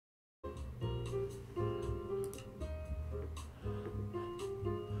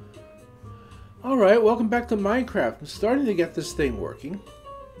Alright, welcome back to Minecraft. I'm starting to get this thing working.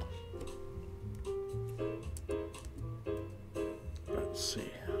 Let's see.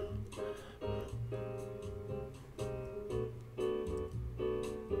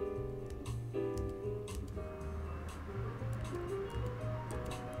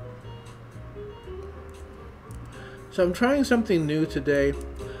 So I'm trying something new today.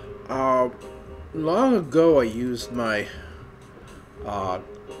 Long ago I used my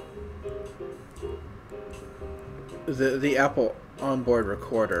the Apple onboard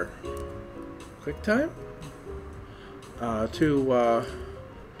recorder QuickTime to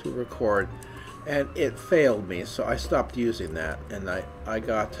record, and it failed me, so I stopped using that, and I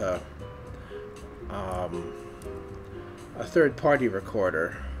got a third-party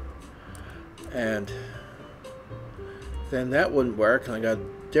recorder, and then that wouldn't work, and I got a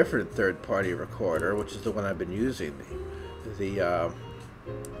different third-party recorder, which is the one I've been using, the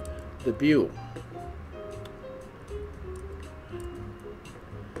View.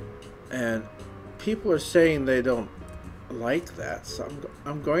 And people are saying they don't like that, so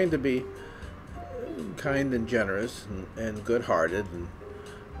I'm going to be kind and generous and good-hearted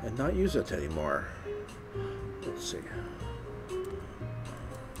and not use it anymore. Let's see.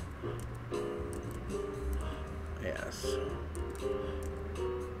 Yes.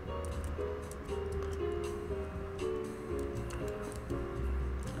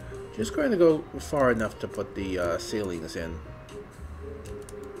 Just going to go far enough to put the ceilings in.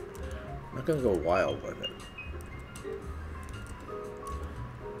 I'm not going to go wild with it.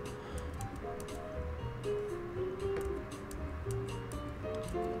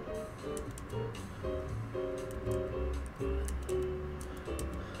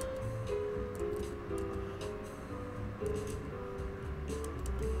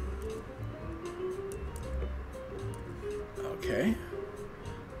 Okay.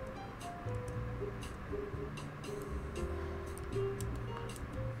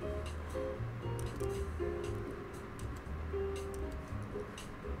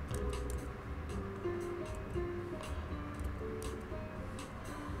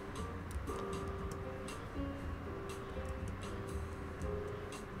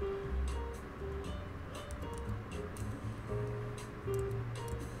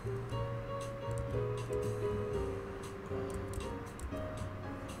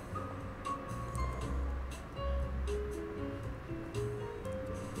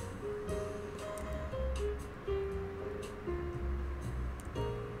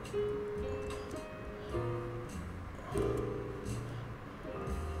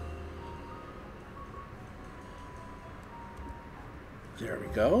 There we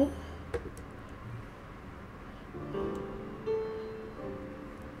go.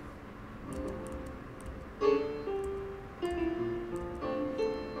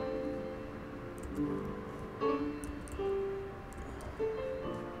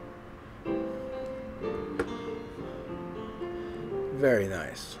 Very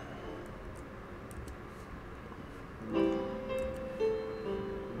nice.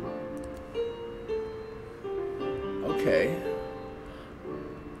 Okay.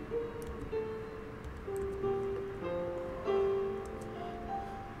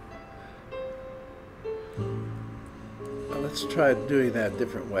 Well, let's try doing that a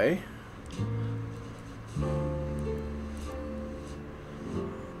different way.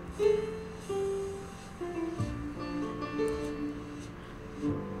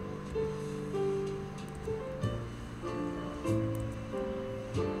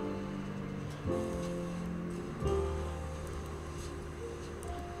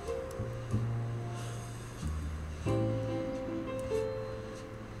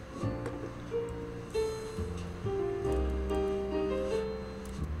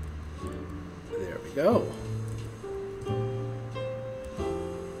 There we go.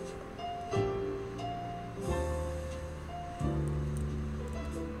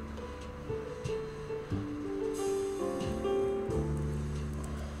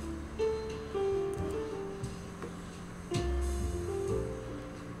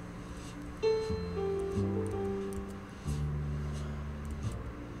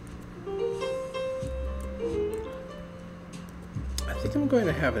 I think I'm going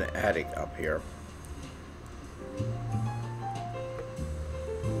to have an attic up here.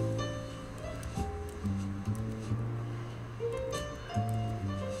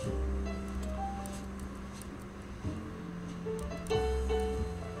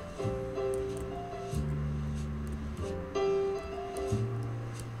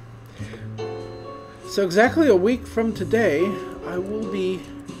 So exactly a week from today, I will be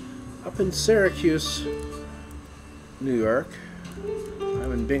up in Syracuse, New York.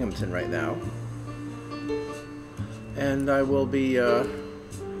 I'm in Binghamton right now. and I will be in.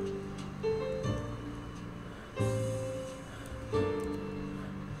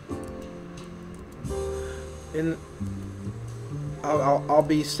 I'll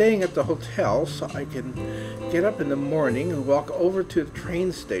be staying at the hotel, so I can get up in the morning and walk over to the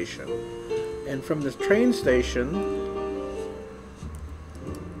train station, and from the train station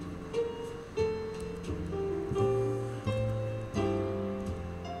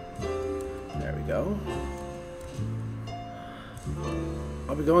there we go.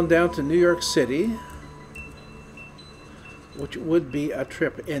 I'll be going down to New York City, which would be a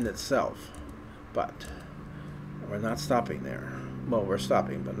trip in itself, but we're not stopping there. Well, we're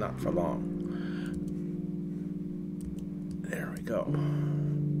stopping, but not for long. There we go.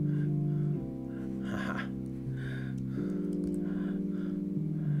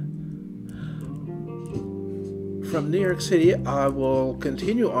 From New York City, I will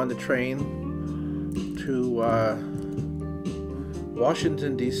continue on the train to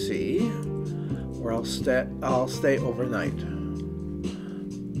Washington, D.C., where I'll stay overnight.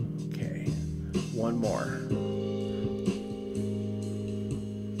 Okay, one more.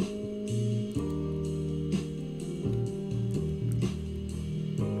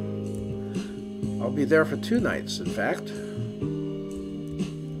 I'll be there for 2 nights, in fact.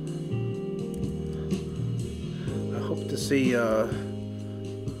 I hope to see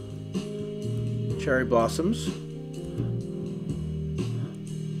cherry blossoms.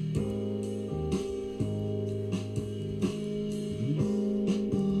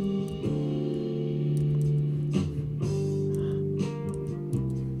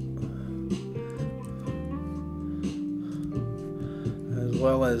 As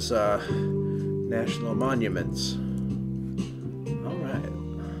well as national monuments. All right.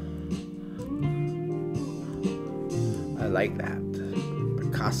 I like that.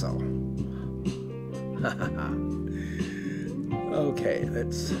 Picasso. Okay,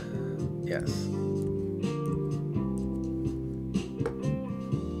 let's... Yes.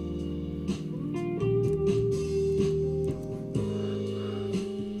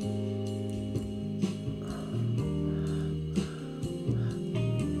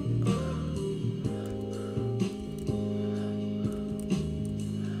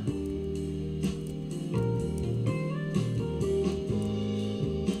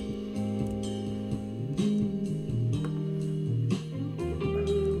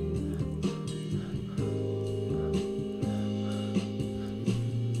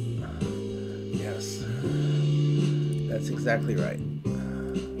 That's exactly right.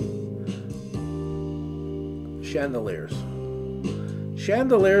 Chandeliers.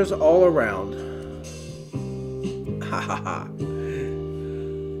 Chandeliers all around. Ha ha ha.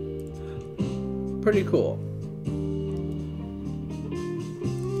 Pretty cool.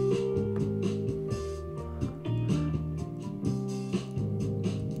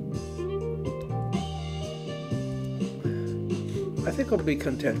 I think I'll be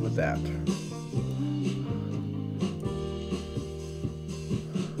content with that.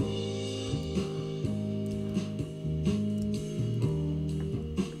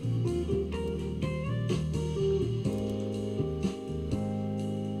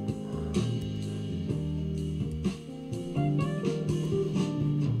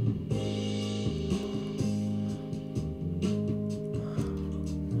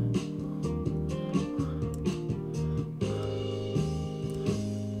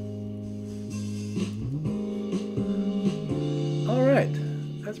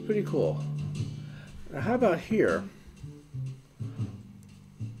 That's pretty cool. Now, how about here?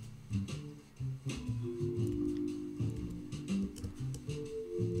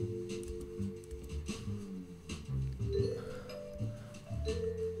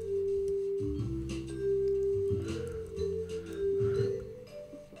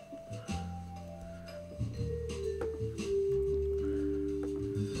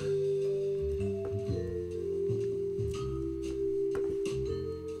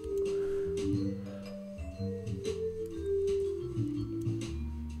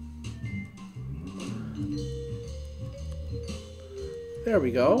 There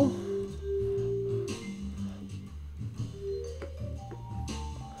we go.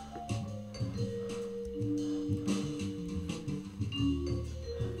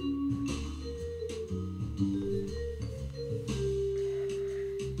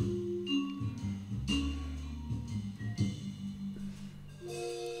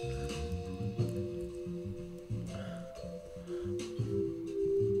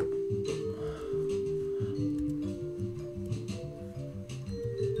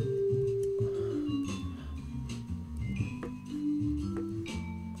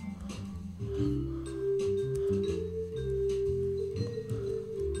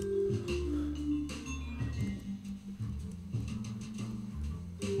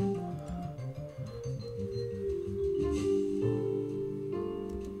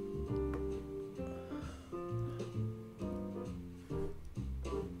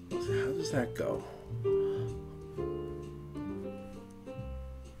 does that go?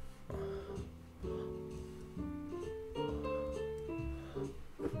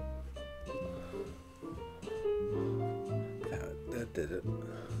 That did it.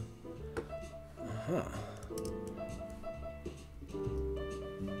 Uh-huh.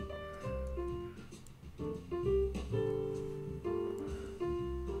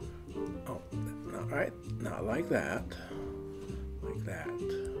 Oh, all right. Not like that. Like that.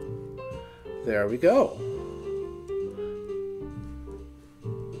 There we go.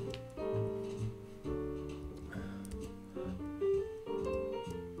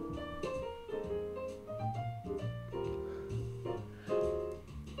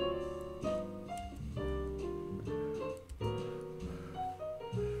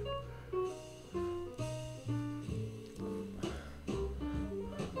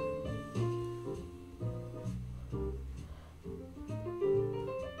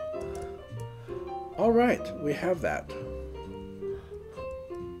 All right, we have that.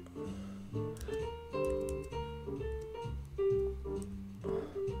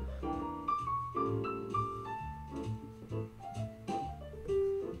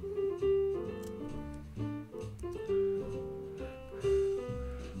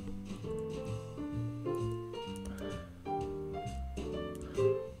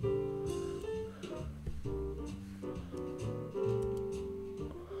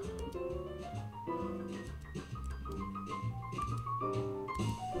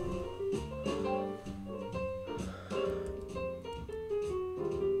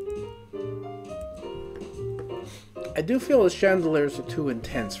 I do feel the chandeliers are too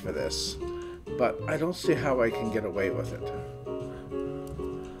intense for this, but I don't see how I can get away with it.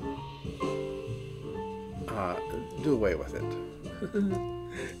 Do away with it.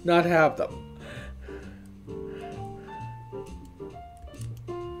 Not have them.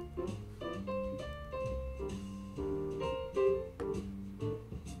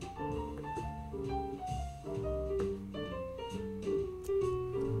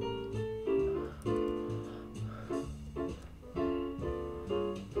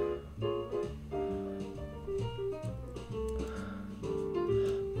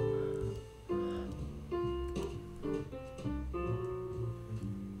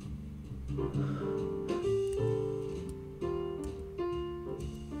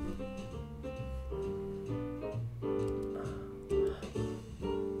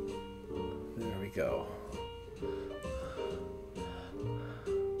 There we go.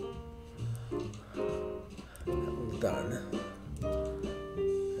 That one's done.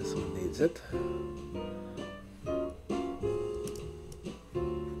 This one needs it.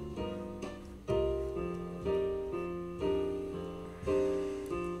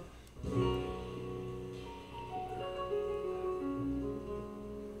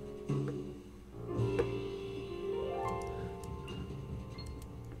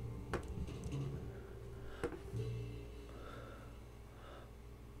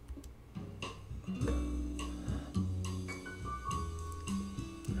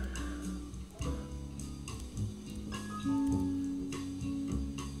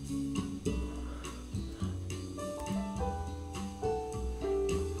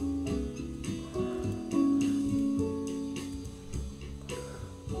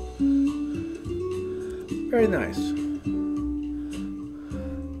 Very nice.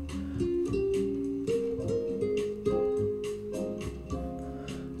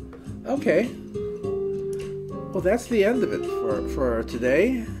 Okay. Well, that's the end of it for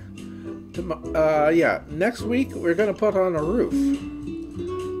today. Yeah, next week we're going to put on a roof.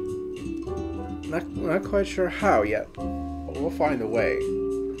 Not quite sure how yet, but we'll find a way.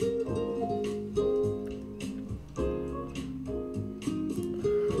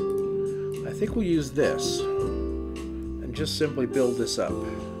 I think we'll use this and just simply build this up.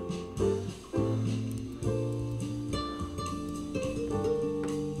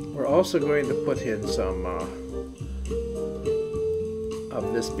 We're also going to put in some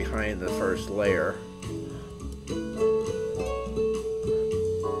of this behind the first layer.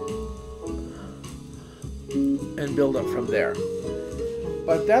 And build up from there.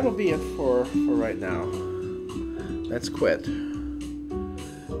 But that'll be it for right now. Let's quit.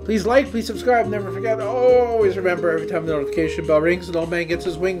 Please like, please subscribe, never forget, always remember, every time the notification bell rings, an old man gets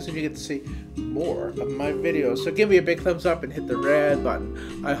his wings and you get to see more of my videos. So give me a big thumbs up and hit the red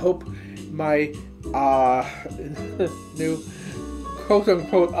button. I hope my new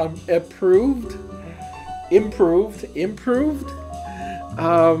quote-unquote improved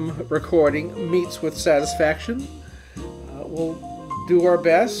recording meets with satisfaction. We'll do our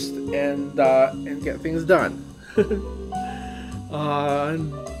best and get things done.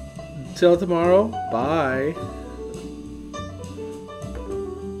 Till tomorrow. Bye.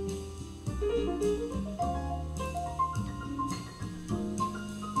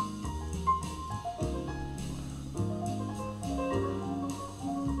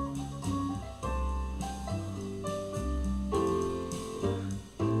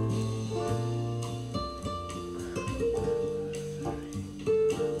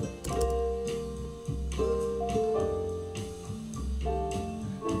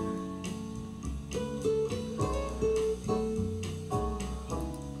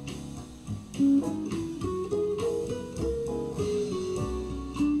 Mm-hmm.